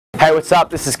Hey, what's up?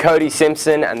 This is Cody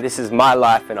Simpson and this is My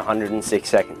Life in 106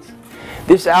 Seconds.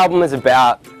 This album is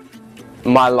about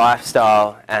my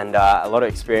lifestyle and a lot of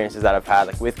experiences that I've had,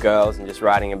 like with girls, and just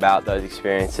writing about those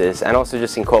experiences, and also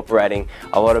just incorporating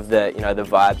a lot of the the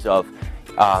vibes of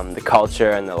the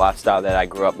culture and the lifestyle that I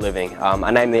grew up living. I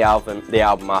named the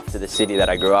album after the city that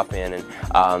I grew up in,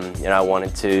 and I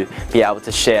wanted to be able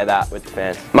to share that with the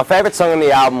fans. My favorite song on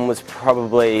the album was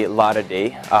probably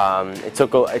Legendado.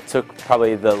 It took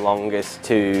probably the longest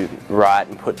to write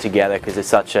and put together because it's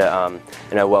such a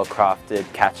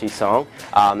well-crafted, catchy song,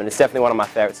 and it's definitely one of my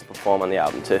favorites to perform on the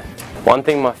album too. One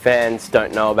thing my fans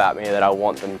don't know about me that I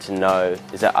want them to know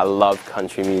is that I love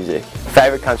country music.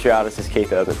 Favorite country artist is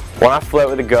Keith Urban. When I flirt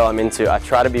with a girl I'm into, I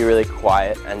try to be really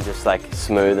quiet and just like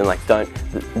smooth and like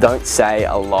don't say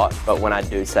a lot, but when I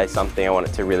do say something I want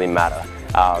it to really matter.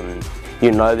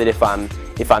 You know that if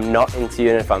I'm not into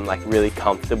you and if I'm like really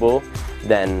comfortable,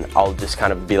 then I'll just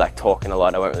kind of be like talking a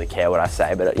lot. I won't really care what I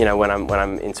say, but when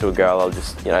I'm into a girl, I'll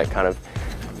just kind of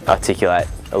articulate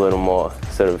a little more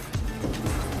sort of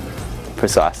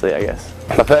precisely, I guess.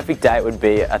 My perfect date would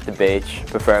be at the beach,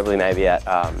 preferably maybe at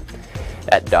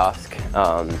dusk.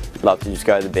 Love to just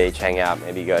go to the beach, hang out,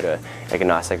 maybe go to like a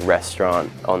nice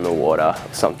restaurant on the water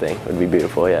or something. Would be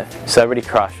beautiful, yeah. Celebrity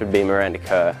crush would be Miranda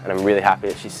Kerr, and I'm really happy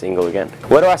that she's single again.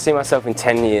 Where do I see myself in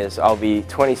 10 years? I'll be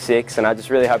 26, and I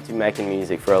just really hope to be making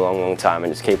music for a long, long time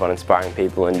and just keep on inspiring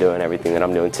people and doing everything that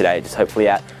I'm doing today, just hopefully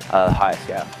at a higher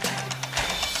scale.